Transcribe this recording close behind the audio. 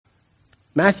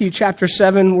Matthew chapter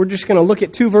 7, we're just going to look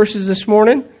at two verses this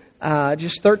morning,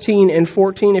 just 13 and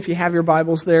 14 if you have your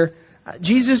Bibles there.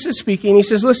 Jesus is speaking. He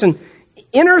says, listen,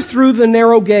 enter through the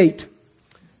narrow gate,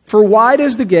 for wide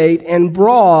is the gate and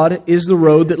broad is the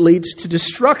road that leads to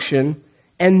destruction,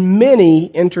 and many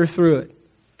enter through it.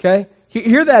 Okay?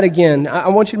 Hear that again. I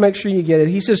want you to make sure you get it.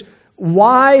 He says,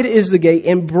 wide is the gate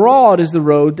and broad is the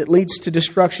road that leads to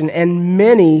destruction, and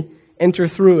many enter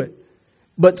through it.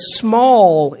 But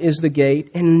small is the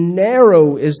gate and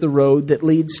narrow is the road that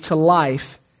leads to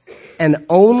life, and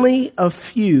only a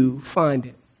few find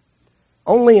it.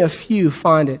 Only a few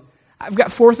find it. I've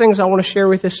got four things I want to share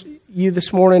with you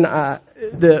this morning.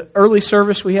 The early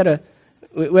service, we had a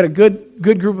good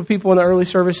group of people in the early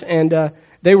service, and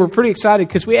they were pretty excited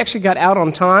because we actually got out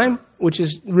on time, which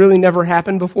has really never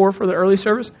happened before for the early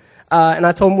service. And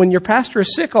I told them, when your pastor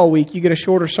is sick all week, you get a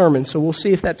shorter sermon. So we'll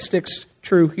see if that sticks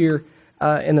true here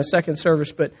in the second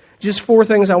service. But just four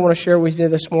things I want to share with you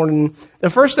this morning. The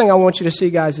first thing I want you to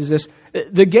see, guys, is this.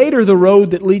 The gate or the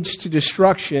road that leads to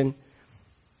destruction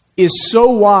is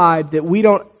so wide that we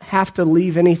don't have to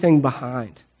leave anything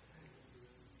behind.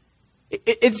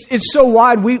 It's so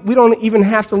wide we don't even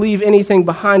have to leave anything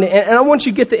behind it. And I want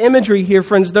you to get the imagery here,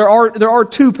 friends. There are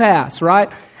two paths,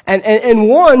 right? And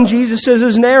one, Jesus says,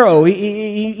 is narrow.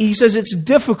 He says it's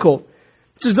difficult.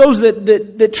 It says those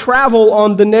that travel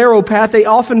on the narrow path, they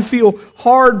often feel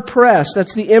hard pressed.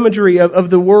 That's the imagery of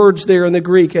the words there in the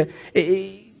Greek.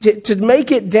 To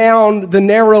make it down the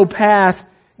narrow path,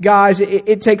 guys,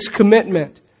 it takes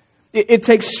commitment. It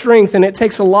takes strength, and it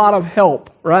takes a lot of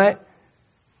help, right?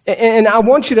 And I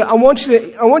want you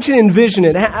to envision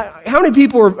it. How many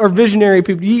people are visionary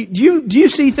people? Do you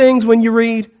see things when you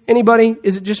read? Anybody?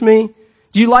 Is it just me?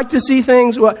 Do you like to see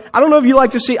things? Well, I don't know if you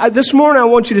like to see. This morning I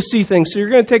want you to see things. So you're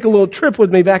going to take a little trip with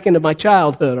me back into my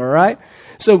childhood, all right?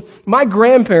 So my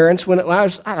grandparents, when I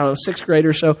was, sixth grade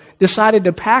or so, decided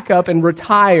to pack up and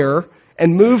retire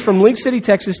and move from League City,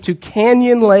 Texas to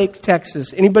Canyon Lake,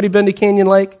 Texas. Anybody been to Canyon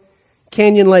Lake?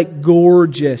 Canyon Lake,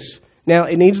 gorgeous. Now,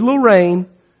 it needs a little rain,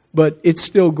 but it's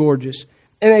still gorgeous.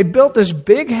 And they built this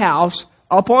big house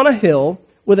up on a hill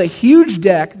with a huge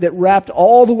deck that wrapped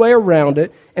all the way around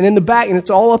it. And in the back, and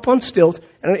it's all up on stilts.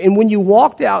 And when you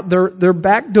walked out, their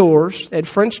back doors, they had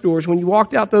French doors. When you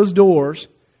walked out those doors,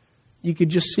 you could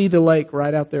just see the lake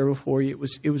right out there before you.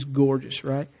 It was gorgeous,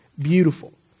 right?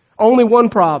 Beautiful. Only one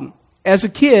problem. As a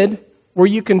kid, were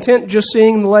you content just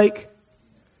seeing the lake?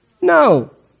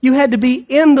 No. You had to be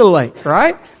in the lake,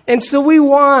 right? And so we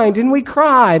whined and we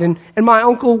cried. And my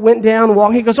uncle went down and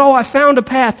walked. He goes, I found a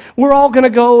path. We're all going to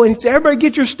go. And he said, everybody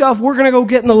get your stuff. We're going to go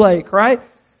get in the lake, right?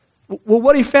 Well,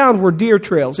 what he found were deer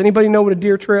trails. Anybody know what a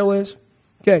deer trail is?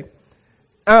 Okay.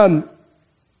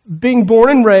 Being born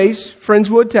and raised,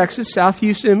 Friendswood, Texas, South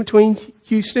Houston, in between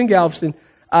Houston and Galveston,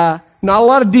 not a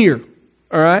lot of deer,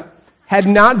 all right? Had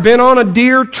not been on a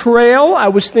deer trail. I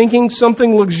was thinking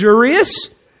something luxurious.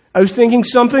 I was thinking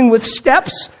something with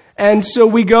steps. And so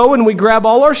we go and we grab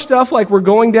all our stuff like we're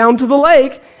going down to the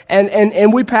lake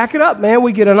and we pack it up, man.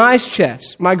 We get an ice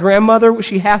chest. My grandmother,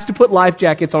 she has to put life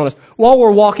jackets on us while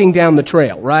we're walking down the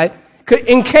trail, right?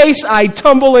 In case I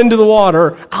tumble into the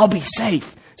water, I'll be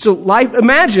safe. So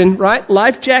imagine, right?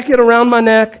 Life jacket around my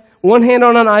neck, one hand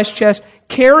on an ice chest,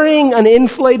 carrying an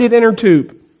inflated inner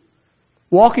tube,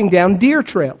 walking down deer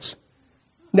trails.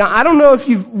 Now, I don't know if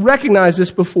you've recognized this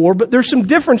before, but there's some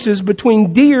differences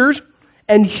between deers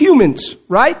and humans,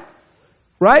 right?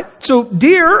 Right? So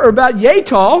deer are about yay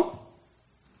tall,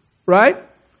 right?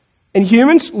 And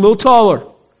humans, a little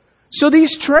taller. So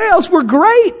these trails were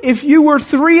great if you were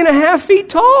 3.5 feet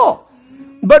tall.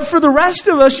 But for the rest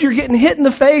of us, you're getting hit in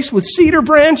the face with cedar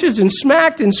branches and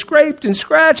smacked and scraped and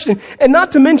scratched. And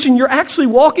not to mention, you're actually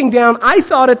walking down. I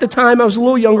thought at the time, I was a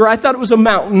little younger, I thought it was a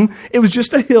mountain. It was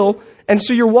just a hill. And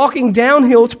so you're walking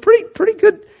downhill. It's pretty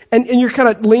good. And you're kind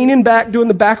of leaning back, doing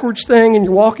the backwards thing, and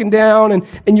you're walking down,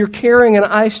 and you're carrying an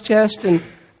ice chest. And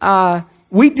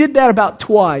we did that about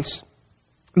twice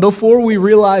before we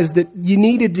realized that you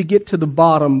needed to get to the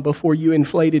bottom before you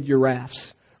inflated your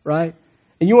rafts, right?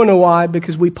 And you want to know why?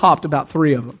 Because we popped about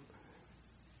 3 of them.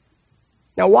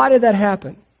 Now, why did that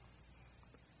happen?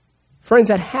 Friends,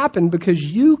 that happened because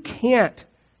you can't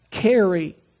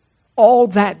carry all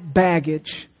that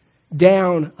baggage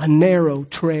down a narrow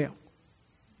trail.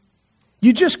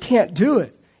 You just can't do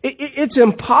it. It's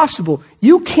impossible.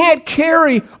 You can't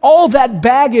carry all that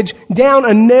baggage down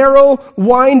a narrow,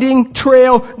 winding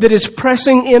trail that is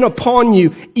pressing in upon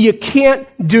you. You can't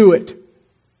do it.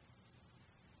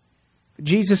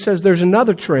 Jesus says there's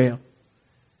another trail.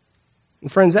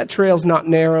 And friends, that trail's not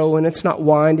narrow and it's not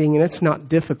winding and it's not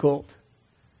difficult.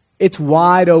 It's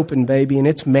wide open, baby, and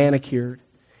it's manicured.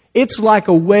 It's like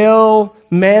a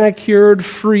well-manicured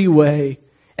freeway.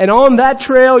 And on that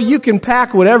trail, you can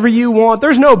pack whatever you want.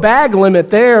 There's no bag limit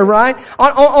there, right?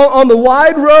 On the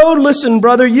wide road, listen,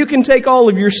 brother, you can take all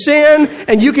of your sin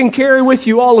and you can carry with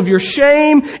you all of your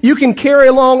shame. You can carry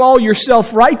along all your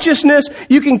self-righteousness.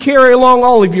 You can carry along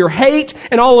all of your hate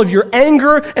and all of your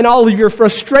anger and all of your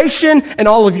frustration and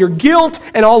all of your guilt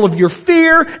and all of your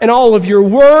fear and all of your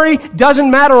worry.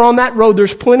 Doesn't matter on that road.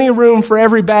 There's plenty of room for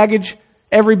every bag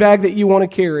that you want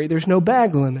to carry. There's no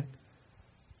bag limit.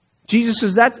 Jesus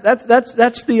says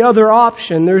that's the other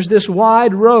option. There's this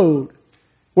wide road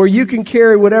where you can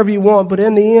carry whatever you want, but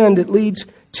in the end it leads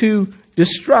to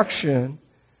destruction.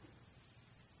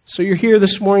 So you're here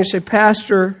this morning and say,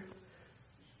 Pastor,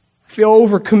 I feel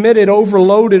overcommitted,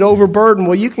 overloaded, overburdened.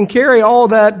 Well, you can carry all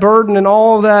that burden and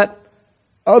all that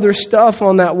other stuff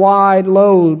on that wide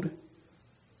load,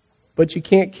 but you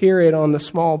can't carry it on the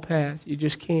small path. You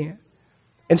just can't.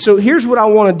 And so here's what I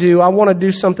want to do. I want to do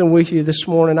something with you this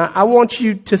morning. I want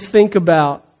you to think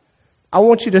about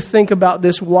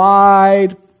this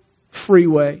wide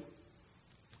freeway.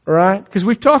 All right? Because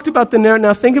we've talked about the narrow.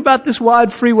 Now think about this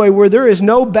wide freeway where there is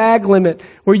no bag limit,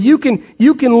 where you can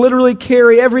literally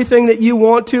carry everything that you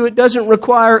want to. It doesn't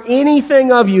require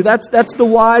anything of you. That's the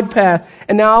wide path.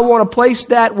 And now I want to place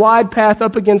that wide path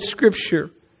up against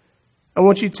Scripture. I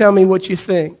want you to tell me what you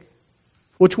think.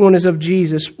 Which one is of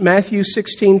Jesus? Matthew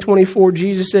 16:24,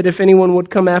 Jesus said, if anyone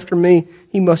would come after me,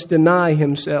 he must deny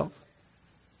himself.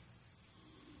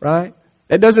 Right?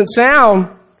 That doesn't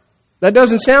sound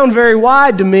very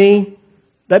wide to me.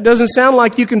 That doesn't sound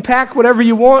like you can pack whatever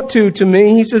you want to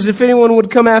me. He says, if anyone would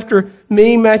come after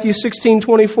me, Matthew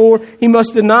 16:24, he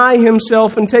must deny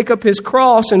himself and take up his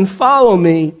cross and follow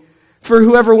me. For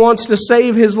whoever wants to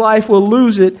save his life will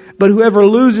lose it, but whoever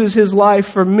loses his life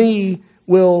for me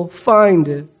will find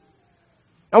it.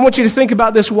 I want you to think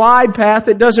about this wide path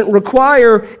that doesn't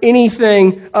require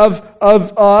anything of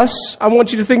us. I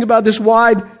want you to think about this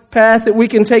wide path that we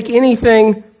can take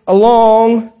anything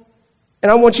along.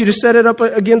 And I want you to set it up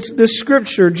against this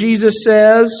Scripture. Jesus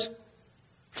says,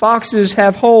 foxes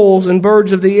have holes and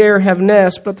birds of the air have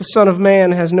nests, but the Son of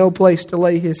Man has no place to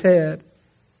lay his head.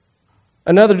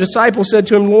 Another disciple said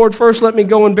to him, Lord, first let me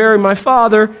go and bury my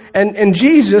father. And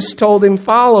Jesus told him,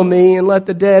 follow me and let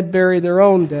the dead bury their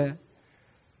own dead.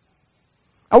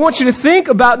 I want you to think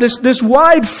about this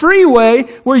wide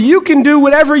freeway where you can do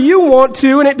whatever you want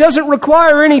to and it doesn't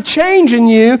require any change in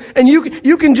you and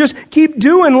you can just keep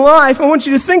doing life. I want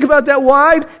you to think about that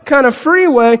wide kind of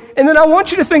freeway, and then I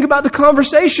want you to think about the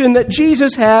conversation that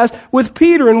Jesus has with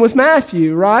Peter and with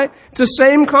Matthew, right? It's the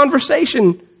same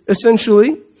conversation,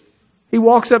 essentially. He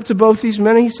walks up to both these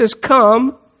men and he says,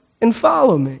 come and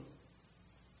follow me.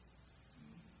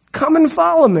 Come and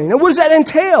follow me. Now what does that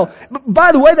entail?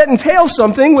 By the way, that entails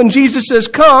something. When Jesus says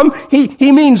come,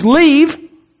 he means leave,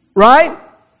 right?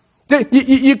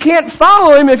 You can't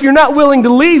follow him if you're not willing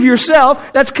to leave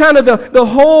yourself. That's kind of the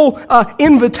whole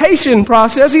invitation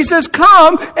process. He says,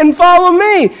 come and follow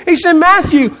me. He said,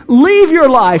 Matthew, leave your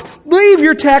life. Leave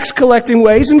your tax collecting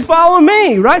ways and follow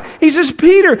me, right? He says,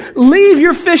 Peter, leave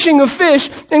your fishing of fish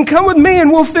and come with me and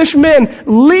we'll fish men.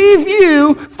 Leave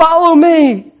you, follow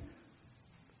me.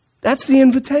 That's the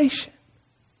invitation.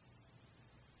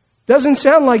 Doesn't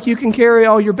sound like you can carry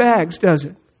all your bags, does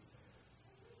it?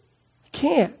 You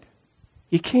can't.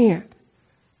 You can't.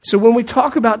 So when we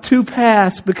talk about two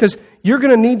paths, because you're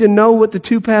going to need to know what the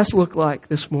two paths look like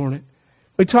this morning.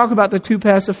 We talk about the two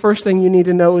paths, the first thing you need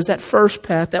to know is that first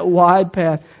path, that wide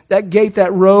path, that gate,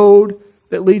 that road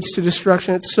that leads to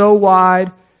destruction. It's so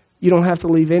wide, you don't have to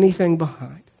leave anything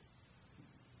behind.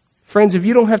 Friends, if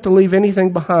you don't have to leave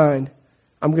anything behind,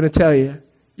 I'm going to tell you,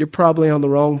 you're probably on the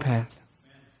wrong path.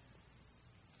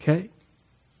 Okay?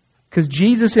 Because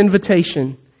Jesus'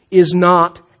 invitation is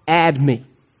not add me.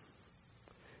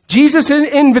 Jesus'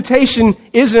 invitation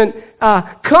isn't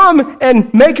come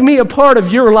and make me a part of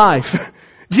your life.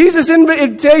 Jesus'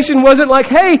 invitation wasn't like,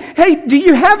 hey, do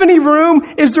you have any room?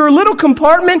 Is there a little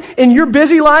compartment in your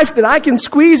busy life that I can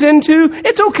squeeze into?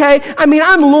 It's okay. I mean,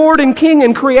 I'm Lord and King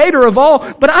and Creator of all,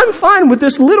 but I'm fine with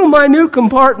this little minute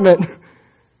compartment.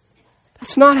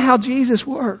 That's not how Jesus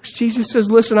works. Jesus says,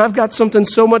 listen, I've got something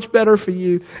so much better for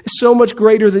you, so much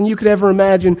greater than you could ever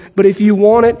imagine. But if you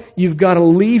want it, you've got to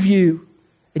leave you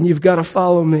and you've got to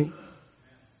follow me.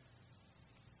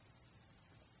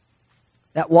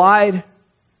 That wide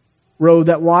road,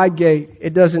 that wide gate,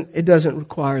 it doesn't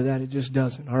require that. It just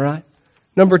doesn't. All right?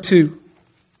 Number 2.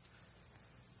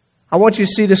 I want you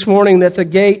to see this morning that the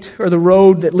gate or the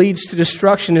road that leads to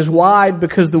destruction is wide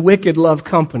because the wicked love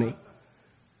company.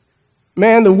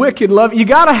 Man, the wicked love. You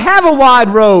got to have a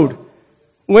wide road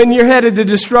when you're headed to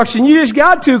destruction. You just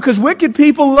got to, because wicked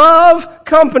people love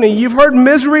company. You've heard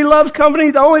misery loves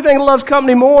company. The only thing that loves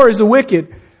company more is the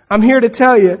wicked. I'm here to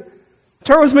tell you.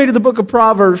 Turn with me to the book of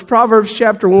Proverbs, Proverbs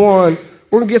chapter 1.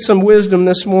 We're going to get some wisdom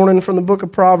this morning from the book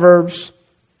of Proverbs.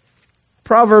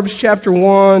 Proverbs chapter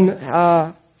 1.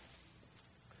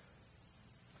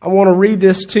 I want to read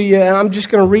this to you, and I'm just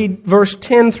going to read verse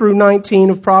 10 through 19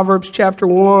 of Proverbs chapter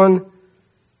 1.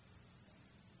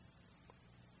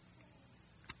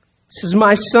 It says,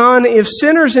 "My son, if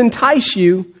sinners entice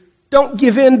you, don't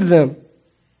give in to them.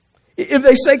 If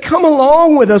they say, 'Come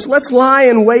along with us, let's lie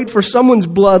in wait for someone's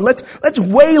blood. Let's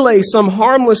waylay some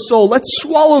harmless soul. Let's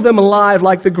swallow them alive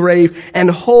like the grave and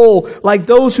whole like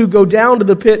those who go down to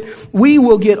the pit. We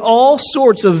will get all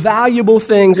sorts of valuable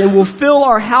things and will fill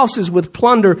our houses with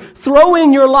plunder. Throw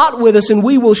in your lot with us and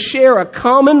we will share a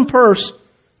common purse.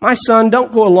 My son,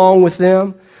 don't go along with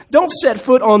them. Don't set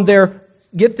foot on their,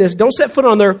 get this, don't set foot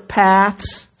on their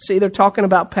paths.'" See, they're talking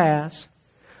about paths.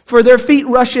 "For their feet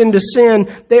rush into sin.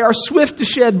 They are swift to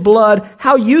shed blood.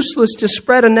 How useless to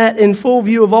spread a net in full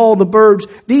view of all the birds.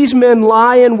 These men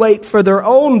lie in wait for their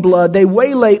own blood. They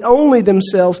waylay only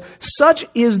themselves. Such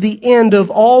is the end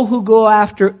of all who go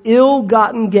after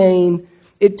ill-gotten gain.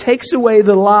 It takes away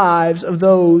the lives of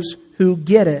those who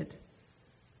get it."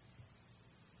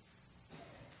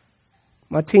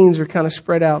 My teens are kind of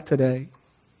spread out today,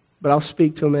 but I'll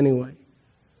speak to them anyway.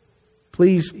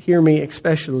 Please hear me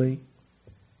especially.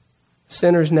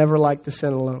 Sinners never like to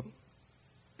sin alone.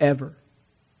 Ever.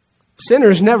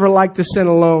 Sinners never like to sin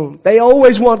alone. They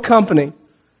always want company.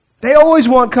 They always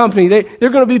want company. There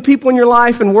are going to be people in your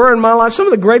life, and were in my life. Some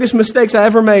of the greatest mistakes I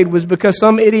ever made was because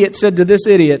some idiot said to this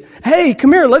idiot, "Hey,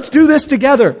 come here, let's do this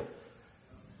together."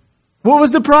 What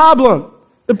was the problem?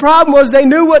 The problem was they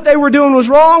knew what they were doing was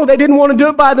wrong. They didn't want to do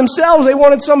it by themselves. They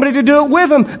wanted somebody to do it with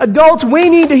them. Adults, we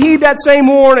need to heed that same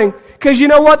warning. Because you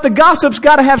know what? The gossip's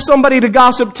got to have somebody to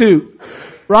gossip to.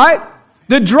 Right?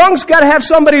 The drunk's got to have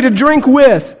somebody to drink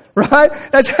with. Right?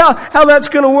 That's how that's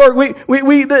going to work.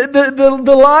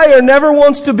 The liar never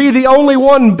wants to be the only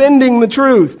one bending the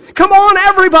truth. Come on,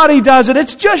 everybody does it.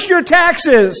 It's just your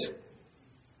taxes.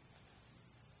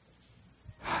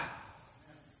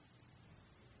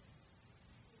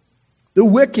 The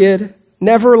wicked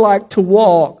never like to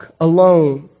walk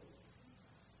alone.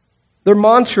 Their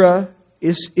mantra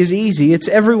is easy. It's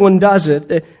everyone does it.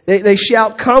 They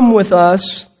shout, "Come with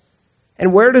us."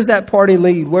 And where does that party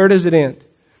lead? Where does it end?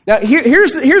 Now,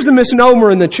 here's the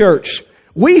misnomer in the church.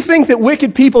 We think that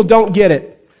wicked people don't get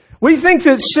it. We think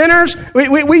that sinners,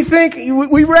 we think,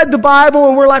 we read the Bible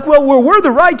and we're like, well, we're the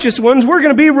righteous ones. We're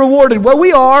going to be rewarded. Well,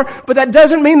 we are, but that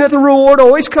doesn't mean that the reward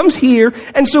always comes here.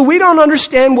 And so we don't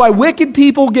understand why wicked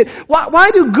people why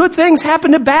do good things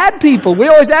happen to bad people? We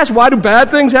always ask, why do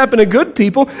bad things happen to good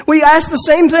people? We ask the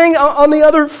same thing on the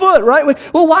other foot, right?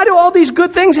 Well, why do all these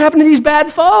good things happen to these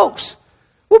bad folks?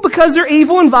 Well, because they're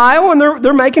evil and vile and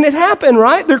they're making it happen,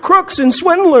 right? They're crooks and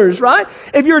swindlers, right?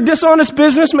 If you're a dishonest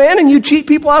businessman and you cheat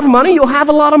people out of money, you'll have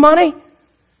a lot of money.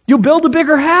 You'll build a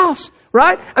bigger house,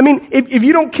 right? I mean, if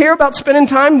you don't care about spending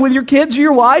time with your kids or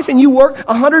your wife and you work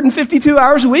 152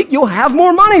 hours a week, you'll have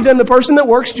more money than the person that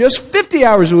works just 50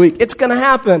 hours a week. It's going to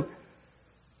happen.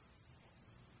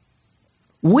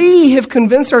 We have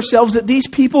convinced ourselves that these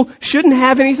people shouldn't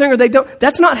have anything or they don't.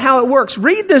 That's not how it works.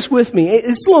 Read this with me.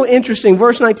 It's a little interesting.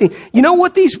 Verse 19. You know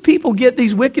what these people get,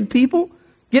 these wicked people?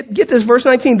 Get this, verse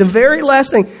 19. The very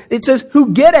last thing. It says,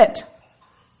 who get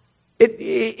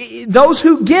it. Those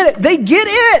who get it. They get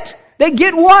it. They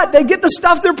get what? They get the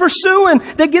stuff they're pursuing.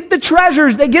 They get the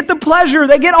treasures. They get the pleasure.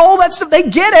 They get all that stuff. They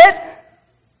get it.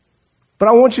 But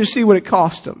I want you to see what it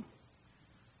cost them.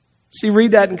 See,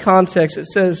 read that in context. It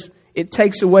says, it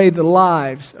takes away the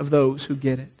lives of those who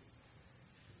get it.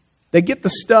 They get the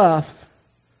stuff,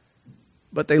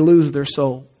 but they lose their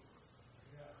soul.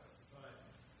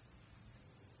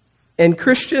 And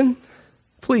Christian,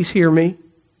 please hear me.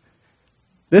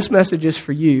 This message is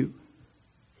for you.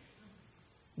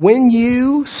 When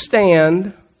you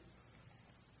stand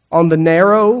on the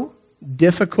narrow,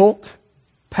 difficult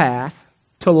path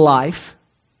to life,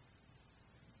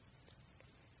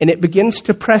 and it begins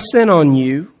to press in on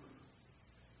you,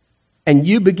 and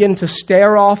you begin to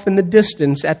stare off in the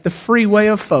distance at the freeway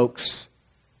of folks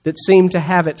that seem to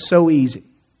have it so easy,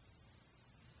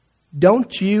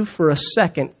 don't you for a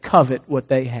second covet what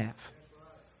they have.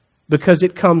 Because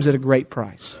it comes at a great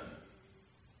price.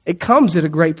 It comes at a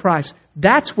great price.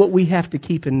 That's what we have to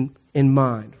keep in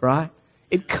mind, right?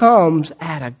 It comes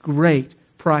at a great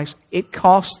price. It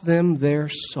costs them their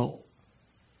soul.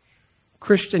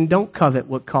 Christian, don't covet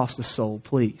what costs the soul,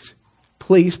 please.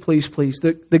 Please, please, please.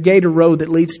 The gate or road that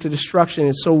leads to destruction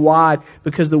is so wide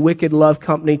because the wicked love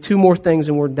company. 2 more things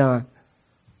and we're done.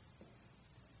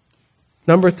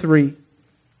 Number 3.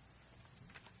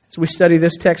 As we study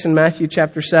this text in Matthew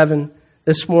chapter 7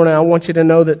 this morning, I want you to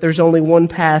know that there's only one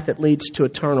path that leads to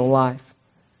eternal life.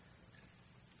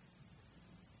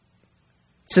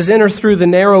 It says, enter through the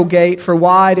narrow gate, for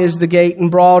wide is the gate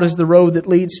and broad is the road that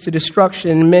leads to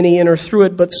destruction, and many enter through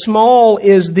it. But small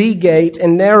is the gate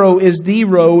and narrow is the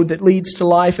road that leads to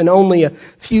life, and only a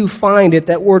few find it.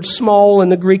 That word small in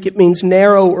the Greek, it means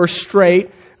narrow or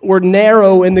straight. The word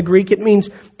narrow in the Greek, it means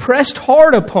pressed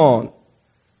hard upon. It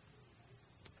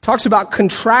talks about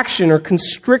contraction or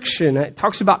constriction. It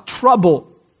talks about trouble.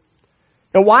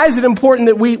 Now, why is it important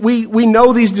that we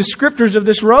know these descriptors of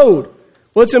this road?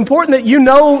 Well, it's important that you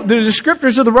know the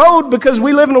descriptors of the road because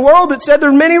we live in a world that said there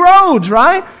are many roads,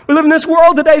 right? We live in this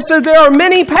world today that says there are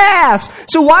many paths.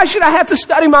 So why should I have to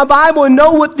study my Bible and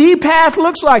know what the path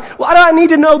looks like? Why do I need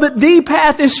to know that the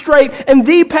path is straight and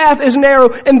the path is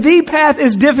narrow and the path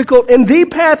is difficult and the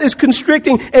path is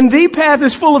constricting and the path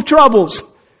is full of troubles?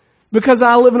 Because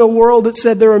I live in a world that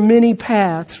said there are many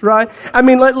paths, right? I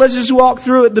mean, let's just walk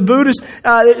through it. The Buddhists,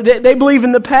 they believe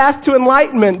in the path to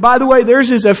enlightenment. By the way,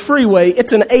 theirs is a freeway.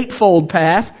 It's an 8-fold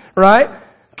path, right?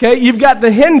 Okay, you've got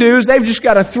the Hindus, they've just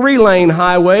got a 3-lane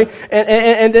highway.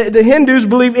 And the Hindus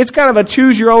believe it's kind of a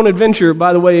choose your own adventure,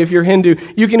 by the way, if you're Hindu.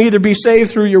 You can either be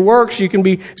saved through your works, you can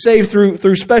be saved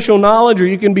through special knowledge, or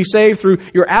you can be saved through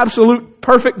your absolute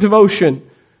perfect devotion.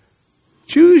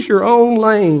 Choose your own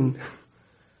lane.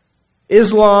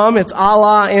 Islam, it's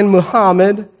Allah and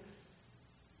Muhammad.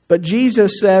 But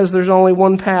Jesus says there's only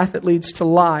one path that leads to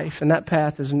life, and that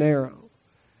path is narrow.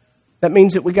 That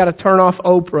means that we got to turn off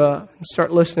Oprah and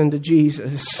start listening to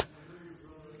Jesus.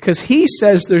 Because He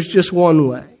says there's just one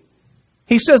way.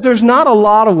 He says there's not a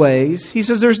lot of ways. He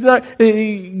says there's not.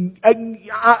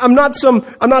 I'm not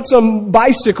some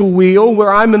bicycle wheel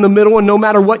where I'm in the middle, and no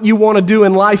matter what you want to do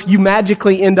in life, you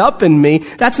magically end up in me.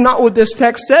 That's not what this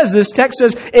text says. This text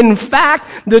says, in fact,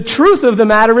 the truth of the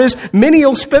matter is, many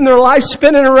will spend their life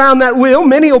spinning around that wheel.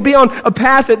 Many will be on a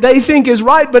path that they think is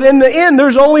right, but in the end,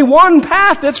 there's only one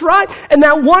path that's right, and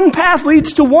that one path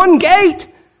leads to one gate.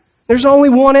 There's only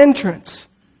one entrance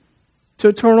to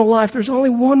eternal life. There's only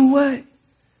one way.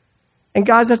 And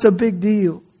guys, that's a big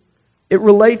deal. It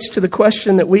relates to the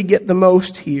question that we get the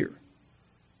most here.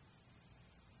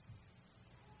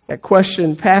 That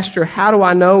question, Pastor, how do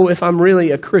I know if I'm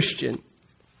really a Christian?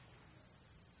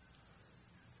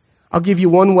 I'll give you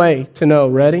one way to know.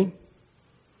 Ready?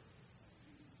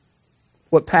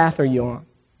 What path are you on?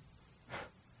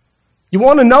 You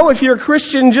want to know if you're a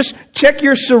Christian, just check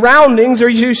your surroundings. Are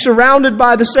you surrounded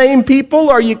by the same people?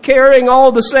 Are you carrying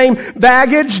all the same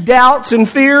baggage, doubts and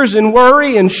fears and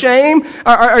worry and shame?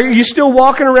 Are you still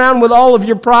walking around with all of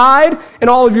your pride and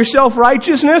all of your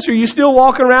self-righteousness? Are you still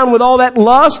walking around with all that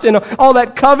lust and all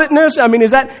that covetousness? I mean,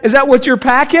 is that what you're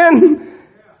packing?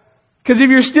 Because if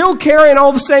you're still carrying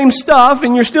all the same stuff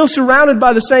and you're still surrounded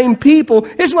by the same people,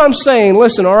 here's what I'm saying.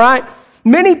 Listen, all right?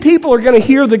 Many people are going to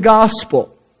hear the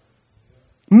gospel.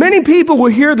 Many people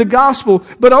will hear the gospel,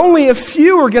 but only a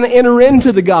few are going to enter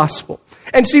into the gospel.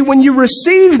 And see, when you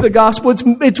receive the gospel,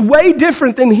 it's way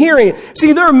different than hearing it.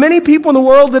 See, there are many people in the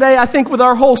world today, I think with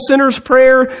our whole sinner's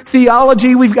prayer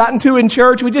theology we've gotten to in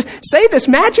church, we just say this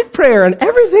magic prayer and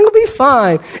everything will be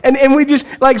fine. And we just,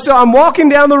 so I'm walking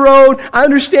down the road, I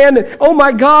understand that, oh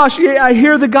my gosh, I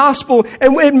hear the gospel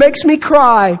and it makes me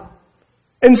cry.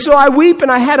 And so I weep, and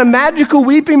I had a magical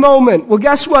weeping moment. Well,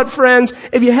 guess what, friends?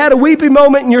 If you had a weeping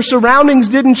moment and your surroundings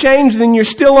didn't change, then you're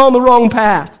still on the wrong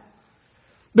path.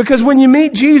 Because when you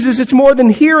meet Jesus, it's more than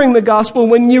hearing the gospel.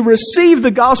 When you receive the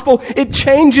gospel, it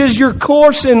changes your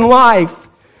course in life.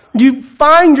 You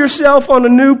find yourself on a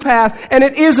new path, and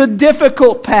it is a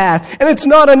difficult path, and it's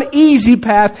not an easy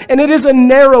path, and it is a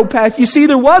narrow path. You see,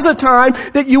 there was a time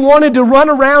that you wanted to run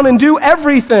around and do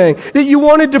everything, that you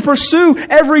wanted to pursue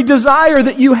every desire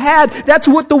that you had. That's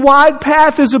what the wide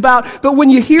path is about. But when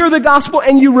you hear the gospel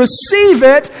and you receive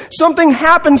it, something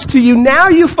happens to you. Now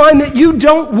you find that you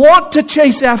don't want to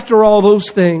chase after all those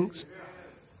things.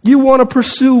 You want to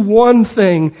pursue one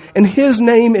thing, and His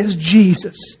name is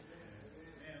Jesus.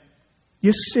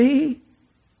 You see,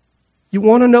 you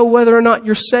want to know whether or not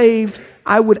you're saved,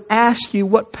 I would ask you,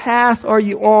 what path are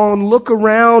you on? Look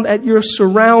around at your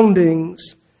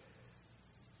surroundings.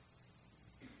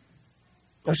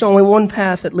 There's only one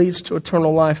path that leads to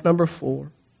eternal life. Number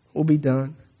 4, we'll be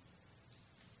done.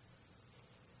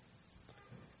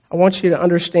 I want you to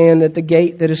understand that the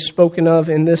gate that is spoken of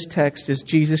in this text is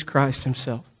Jesus Christ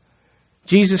Himself.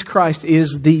 Jesus Christ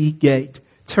is the gate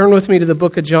Turn with me to the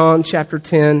book of John, chapter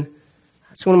 10.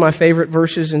 It's one of my favorite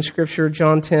verses in Scripture,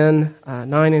 John 10,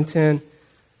 9 and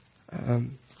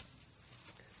 10.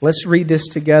 Let's read this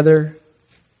together.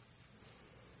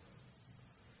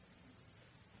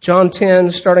 John 10,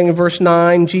 starting in verse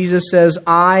 9, Jesus says,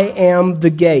 I am the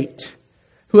gate.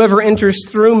 Whoever enters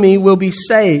through me will be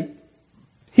saved.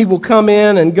 He will come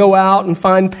in and go out and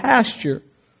find pasture.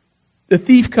 The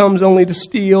thief comes only to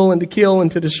steal and to kill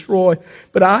and to destroy.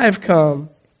 But I have come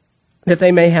that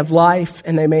they may have life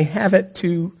and they may have it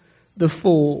to the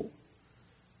full.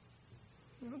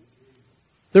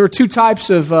 There were two types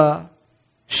of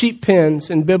sheep pens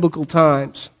in biblical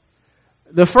times.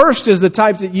 The first is the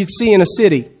type that you'd see in a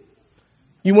city.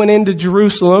 You went into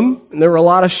Jerusalem, and there were a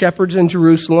lot of shepherds in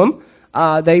Jerusalem.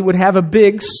 They would have a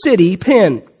big city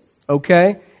pen,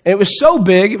 okay? And it was so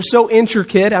big, it was so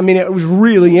intricate. I mean, it was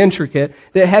really intricate.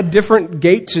 That it had different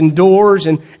gates and doors.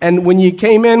 And when you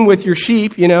came in with your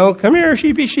sheep, you know, come here,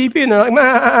 sheepy, sheepy. And they're like,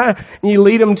 nah. And you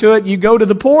lead them to it. You go to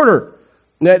the porter.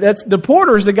 The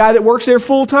porter is the guy that works there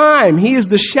full time. He is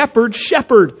the shepherd's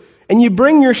shepherd. And you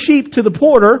bring your sheep to the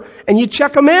porter and you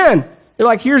check them in. You're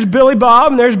like, here's Billy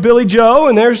Bob, and there's Billy Joe,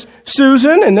 and there's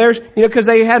Susan, and there's, you know, because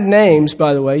they had names,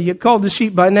 by the way. You called the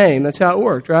sheep by name. That's how it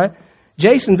worked, right?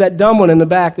 Jason's that dumb one in the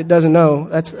back that doesn't know.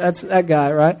 That's that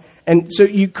guy, right? And so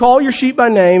you call your sheep by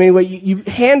name. Anyway, you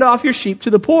hand off your sheep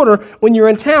to the porter when you're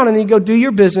in town, and then you go do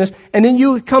your business. And then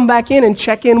you would come back in and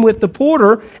check in with the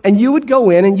porter, and you would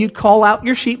go in and you'd call out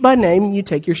your sheep by name, and you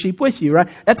take your sheep with you, right?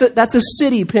 That's a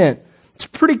city pen. It's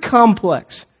pretty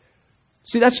complex.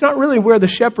 See, that's not really where the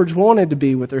shepherds wanted to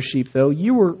be with their sheep, though.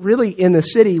 You were really in the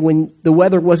city when the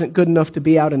weather wasn't good enough to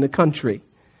be out in the country.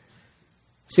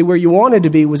 See, where you wanted to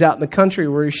be was out in the country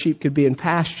where your sheep could be in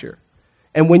pasture.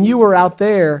 And when you were out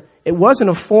there, it wasn't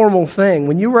a formal thing.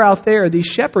 When you were out there, these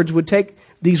shepherds would take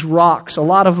these rocks, a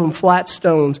lot of them flat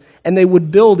stones, and they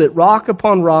would build it rock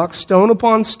upon rock, stone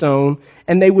upon stone,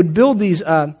 and they would build these,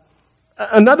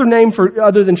 another name for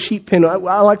other than sheep pen, I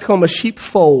like to call them a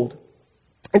sheepfold.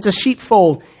 It's a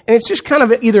sheepfold, and it's just kind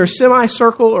of either a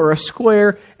semicircle or a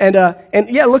square, and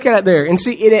yeah, look at it there, and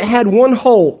see, it had one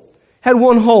hole.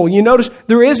 You notice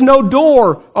there is no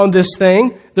door on this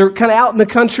thing. They're kind of out in the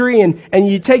country, and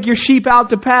you take your sheep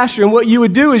out to pasture, and what you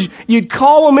would do is you'd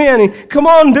call them in, and come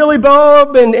on, Billy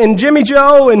Bob, and Jimmy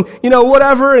Joe, and, you know,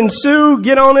 whatever, and Sue,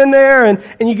 get on in there,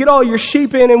 and you get all your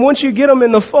sheep in, and once you get them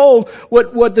in the fold,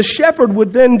 what the shepherd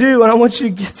would then do, and I want you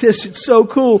to get this, it's so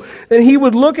cool, then he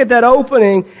would look at that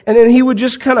opening, and then he would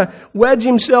just kind of wedge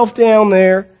himself down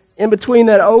there in between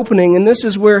that opening, and this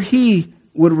is where he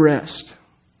would rest.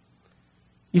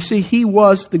 You see, he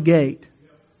was the gate.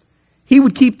 He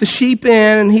would keep the sheep in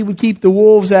and he would keep the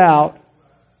wolves out.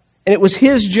 And it was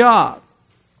his job.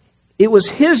 It was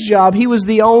his job. He was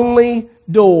the only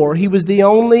door. He was the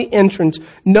only entrance.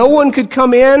 No one could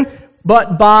come in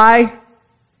but by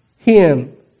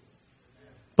him.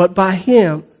 But by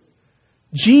him.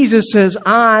 Jesus says,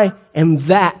 I am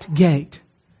that gate.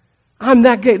 I'm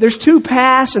that gate. There's two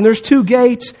paths and there's two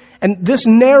gates. And this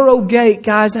narrow gate,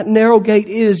 guys, that narrow gate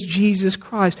is Jesus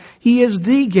Christ. He is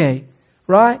the gate,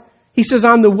 right? He says,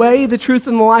 I'm the way, the truth,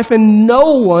 and the life, and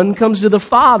no one comes to the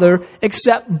Father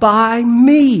except by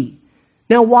me.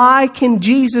 Now, why can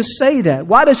Jesus say that?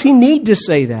 Why does he need to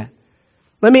say that?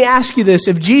 Let me ask you this.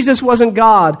 If Jesus wasn't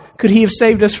God, could he have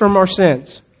saved us from our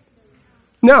sins?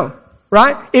 No.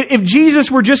 Right? If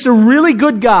Jesus were just a really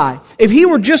good guy, if he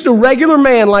were just a regular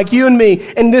man like you and me,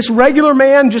 and this regular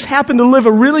man just happened to live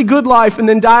a really good life and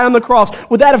then die on the cross,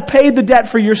 would that have paid the debt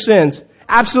for your sins?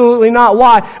 Absolutely not.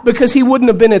 Why? Because he wouldn't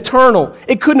have been eternal.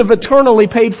 It couldn't have eternally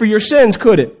paid for your sins,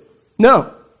 could it?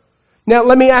 No. Now,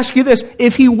 let me ask you this.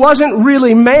 If he wasn't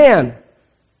really man,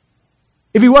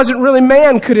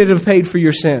 could it have paid for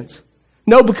your sins?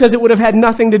 No, because it would have had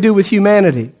nothing to do with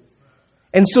humanity.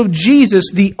 And so Jesus,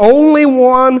 the only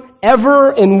one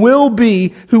ever and will be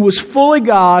who was fully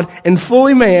God and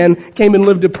fully man, came and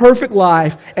lived a perfect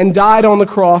life and died on the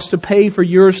cross to pay for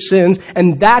your sins.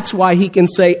 And that's why he can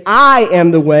say, I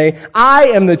am the way, I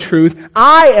am the truth,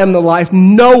 I am the life.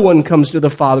 No one comes to the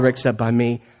Father except by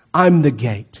me. I'm the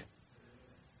gate.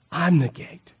 I'm the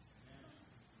gate.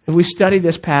 If we study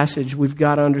this passage, we've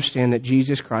got to understand that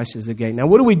Jesus Christ is the gate. Now,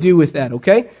 what do we do with that,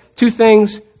 okay? Two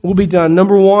things will be done.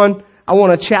 Number one, I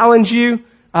want to challenge you,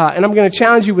 and I'm going to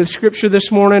challenge you with Scripture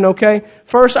this morning, okay?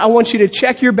 First, I want you to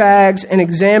check your bags and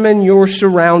examine your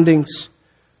surroundings.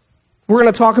 We're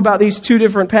going to talk about these two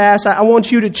different paths. I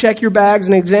want you to check your bags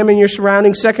and examine your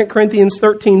surroundings. 2 Corinthians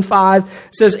 13:5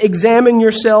 says, examine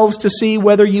yourselves to see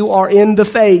whether you are in the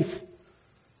faith.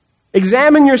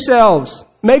 Examine yourselves.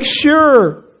 Make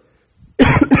sure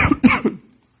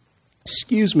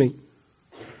Excuse me.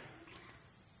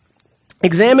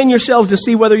 Examine yourselves to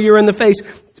see whether you're in the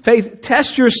faith.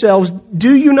 Test yourselves.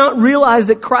 Do you not realize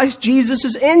that Christ Jesus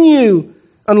is in you?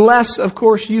 Unless, of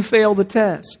course, you fail the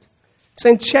test.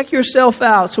 Saying, check yourself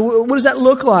out. So what does that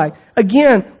look like?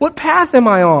 Again, what path am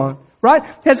I on? Right?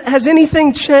 Has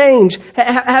anything changed?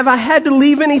 Have I had to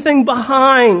leave anything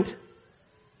behind?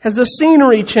 Has the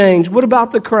scenery changed? What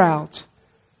about the crowds?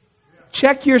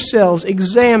 Check yourselves.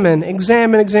 Examine.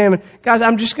 Guys,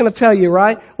 I'm just going to tell you,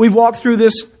 right? We've walked through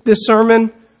this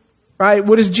sermon, right?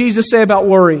 What does Jesus say about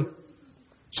worry?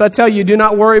 So I tell you, do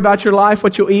not worry about your life,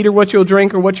 what you'll eat or what you'll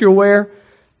drink or what you'll wear.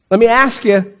 Let me ask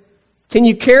you, can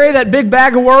you carry that big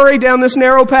bag of worry down this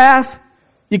narrow path?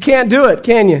 You can't do it,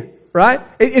 can you? Right?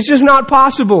 It's just not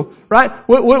possible, right?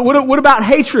 What about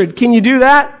hatred? Can you do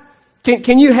that?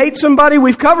 Can you hate somebody?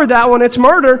 We've covered that one. It's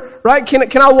murder, right?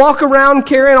 Can I walk around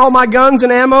carrying all my guns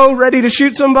and ammo ready to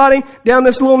shoot somebody down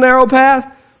this little narrow path?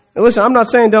 And listen, I'm not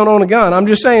saying don't own a gun. I'm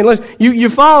just saying, listen, you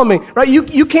follow me, right?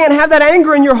 You can't have that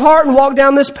anger in your heart and walk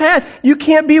down this path. You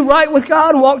can't be right with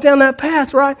God and walk down that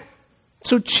path, right?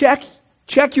 So check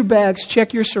your bags,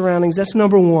 check your surroundings. That's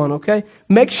number one, okay?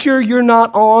 Make sure you're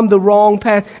not on the wrong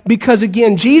path. Because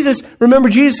again, remember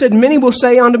Jesus said, many will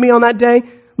say unto me on that day,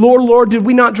 Lord, Lord, did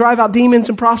we not drive out demons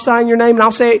and prophesy in your name? And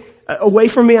I'll say, away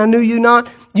from me, I knew you not.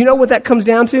 You know what that comes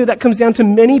down to? That comes down to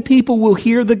many people will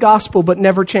hear the gospel but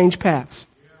never change paths.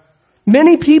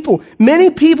 Many people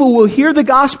will hear the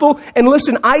gospel, and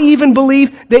listen, I even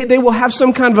believe they will have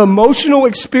some kind of emotional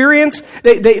experience.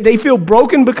 They feel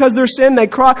broken because of their sin. They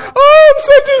cry, oh, I'm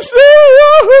such a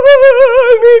sinner.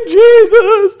 I need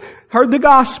Jesus. Heard the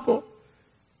gospel.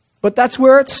 But that's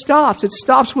where it stops. It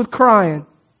stops with crying.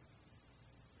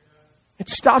 It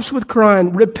stops with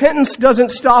crying. Repentance doesn't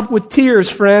stop with tears,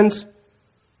 friends.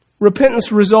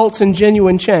 Repentance results in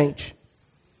genuine change.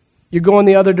 You're going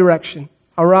the other direction.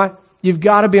 All right? You've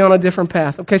got to be on a different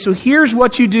path. Okay, so here's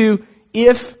what you do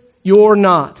if you're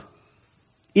not.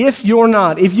 If you're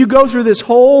not. If you go through this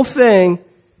whole thing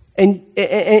and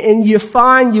you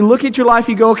look at your life,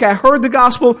 you go, okay, I heard the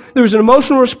gospel, there's an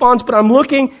emotional response, but I'm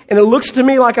looking and it looks to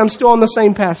me like I'm still on the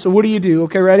same path. So what do?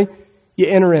 Okay, ready? You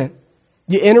enter in.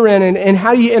 You enter in, and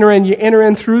how do you enter in? You enter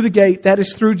in through the gate. That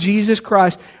is through Jesus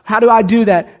Christ. How do I do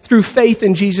that? Through faith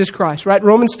in Jesus Christ, right?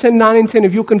 Romans 10:9 and 10.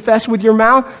 If you'll confess with your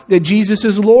mouth that Jesus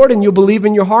is Lord and you'll believe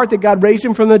in your heart that God raised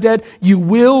Him from the dead, you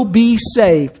will be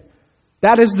saved.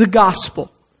 That is the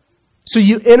gospel. So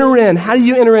you enter in. How do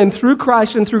you enter in? Through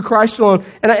Christ and through Christ alone.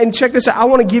 And check this out. I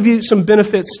want to give you some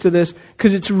benefits to this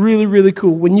because it's really, really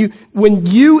cool. When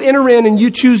you enter in and you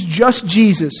choose just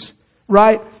Jesus,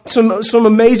 right? Some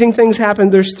amazing things happen.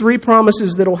 There's 3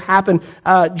 promises that'll happen.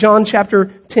 John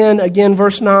chapter 10, again,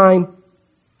 verse 9.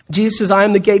 Jesus says, I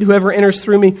am the gate. Whoever enters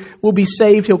through me will be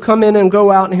saved. He'll come in and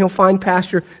go out and he'll find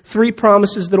pasture. 3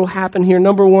 promises that'll happen here.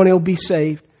 Number 1, he'll be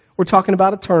saved. We're talking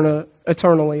about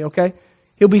eternally, okay?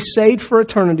 He'll be saved for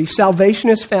eternity. Salvation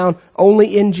is found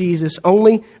only in Jesus,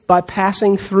 only by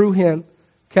passing through Him,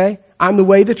 okay? I'm the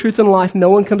way, the truth, and life. No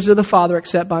one comes to the Father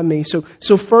except by me.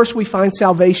 So first we find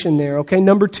salvation there, okay?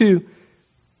 Number 2,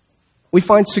 we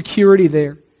find security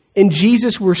there. In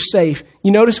Jesus, we're safe.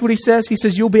 You notice what He says? He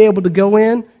says you'll be able to go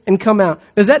in and come out.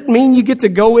 Does that mean you get to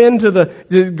go to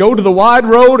the wide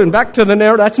road and back to the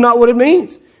narrow? That's not what it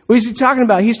means. What is He talking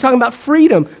about? He's talking about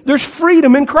freedom. There's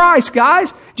freedom in Christ,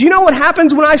 guys. Do you know what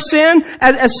happens when I sin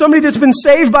as somebody that's been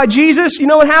saved by Jesus? You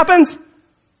know what happens?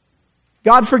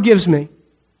 God forgives me.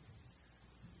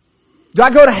 Do I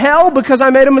go to hell because I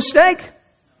made a mistake?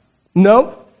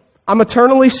 No. I'm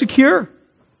eternally secure.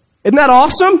 Isn't that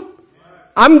awesome?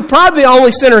 I'm probably the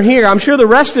only sinner here. I'm sure the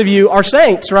rest of you are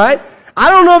saints, right? I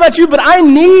don't know about you, but I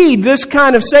need this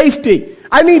kind of safety.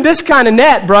 I need this kind of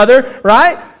net, brother,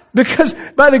 right? Because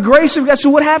by the grace of God, so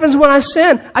what happens when I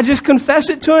sin? I just confess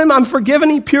it to Him. I'm forgiven.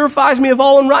 He purifies me of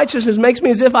all unrighteousness, makes me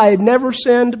as if I had never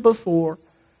sinned before.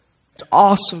 It's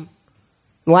awesome.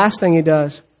 The last thing He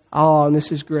does, and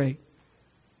this is great.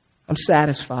 I'm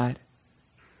satisfied.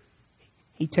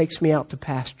 He takes me out to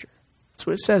pasture. That's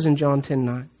what it says in John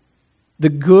 10:9. The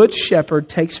good shepherd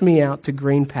takes me out to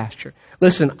green pasture.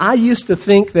 Listen, I used to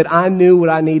think that I knew what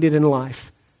I needed in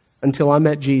life until I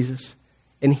met Jesus.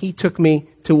 And He took me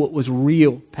to what was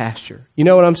real pasture. You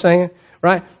know what I'm saying?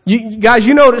 Right? You guys,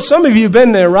 you know that some of you have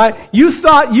been there, right? You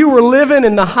thought you were living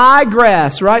in the high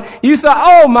grass, right? You thought,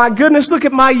 oh my goodness, look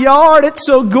at my yard. It's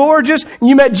so gorgeous. And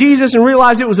you met Jesus and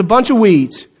realized it was a bunch of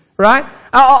weeds. Right?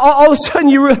 All of a sudden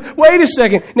wait a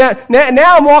second. Now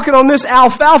I'm walking on this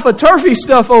alfalfa turfy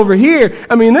stuff over here.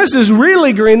 I mean, this is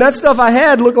really green. That stuff I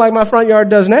had looked like my front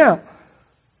yard does now.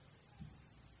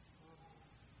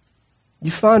 You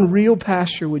find real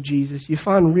pasture with Jesus. You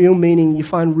find real meaning. You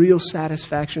find real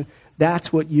satisfaction.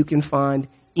 That's what you can find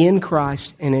in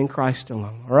Christ and in Christ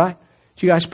alone. All right? So you guys